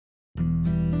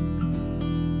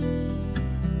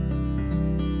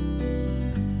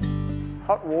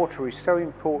Hot water is so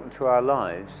important to our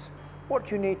lives. What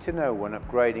do you need to know when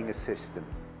upgrading a system?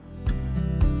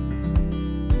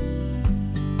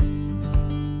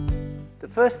 The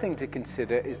first thing to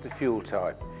consider is the fuel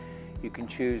type. You can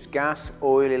choose gas,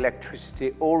 oil,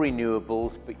 electricity or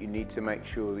renewables, but you need to make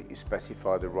sure that you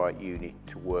specify the right unit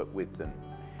to work with them.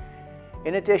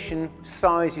 In addition,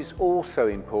 size is also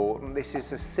important. This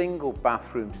is a single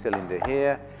bathroom cylinder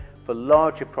here. For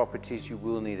larger properties, you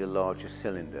will need a larger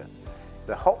cylinder.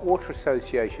 The Hot Water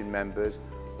Association members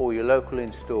or your local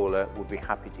installer will be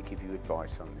happy to give you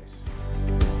advice on this.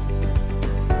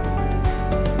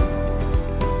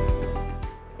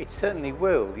 It certainly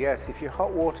will, yes. If your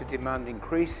hot water demand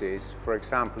increases, for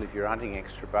example, if you're adding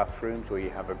extra bathrooms or you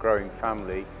have a growing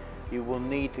family, you will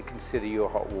need to consider your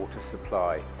hot water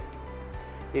supply.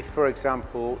 If, for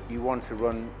example, you want to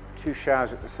run 2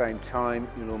 showers at the same time,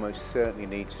 you'll almost certainly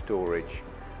need storage.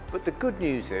 But the good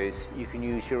news is you can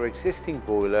use your existing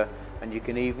boiler and you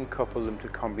can even couple them to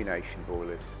combination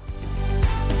boilers.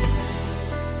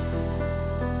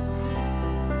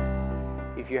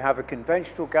 If you have a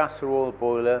conventional gas or oil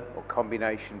boiler or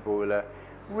combination boiler,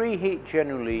 reheat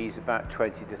generally is about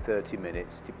 20 to 30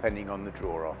 minutes depending on the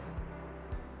draw-off.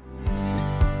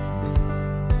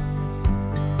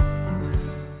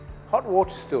 Hot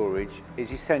water storage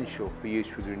is essential for use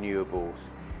with renewables.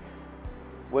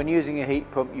 When using a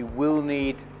heat pump, you will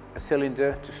need a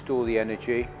cylinder to store the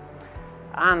energy,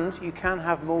 and you can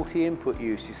have multi-input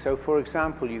uses. So for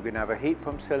example, you can have a heat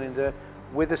pump cylinder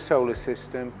with a solar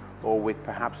system or with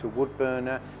perhaps a wood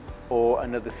burner or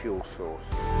another fuel source.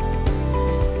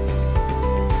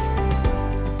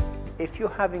 If you're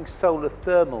having solar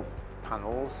thermal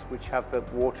panels which have the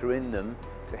water in them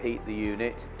to heat the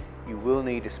unit, you will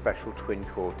need a special twin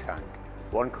core tank.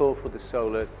 One core for the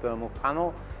solar thermal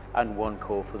panel and one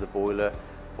core for the boiler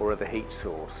or other heat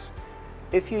source.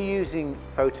 If you're using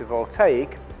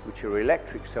photovoltaic, which are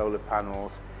electric solar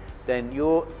panels, then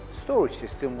your storage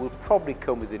system will probably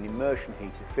come with an immersion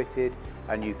heater fitted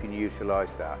and you can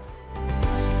utilise that.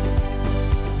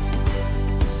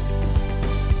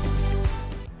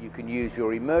 You can use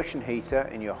your immersion heater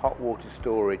in your hot water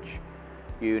storage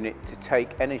unit to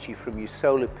take energy from your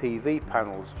solar PV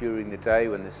panels during the day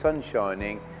when the sun's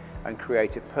shining and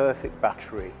create a perfect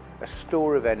battery, a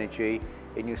store of energy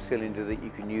in your cylinder that you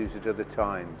can use at other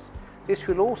times. This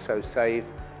will also save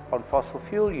on fossil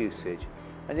fuel usage,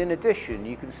 and in addition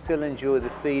you can still enjoy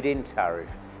the feed-in tariff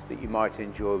that you might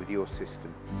enjoy with your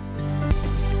system.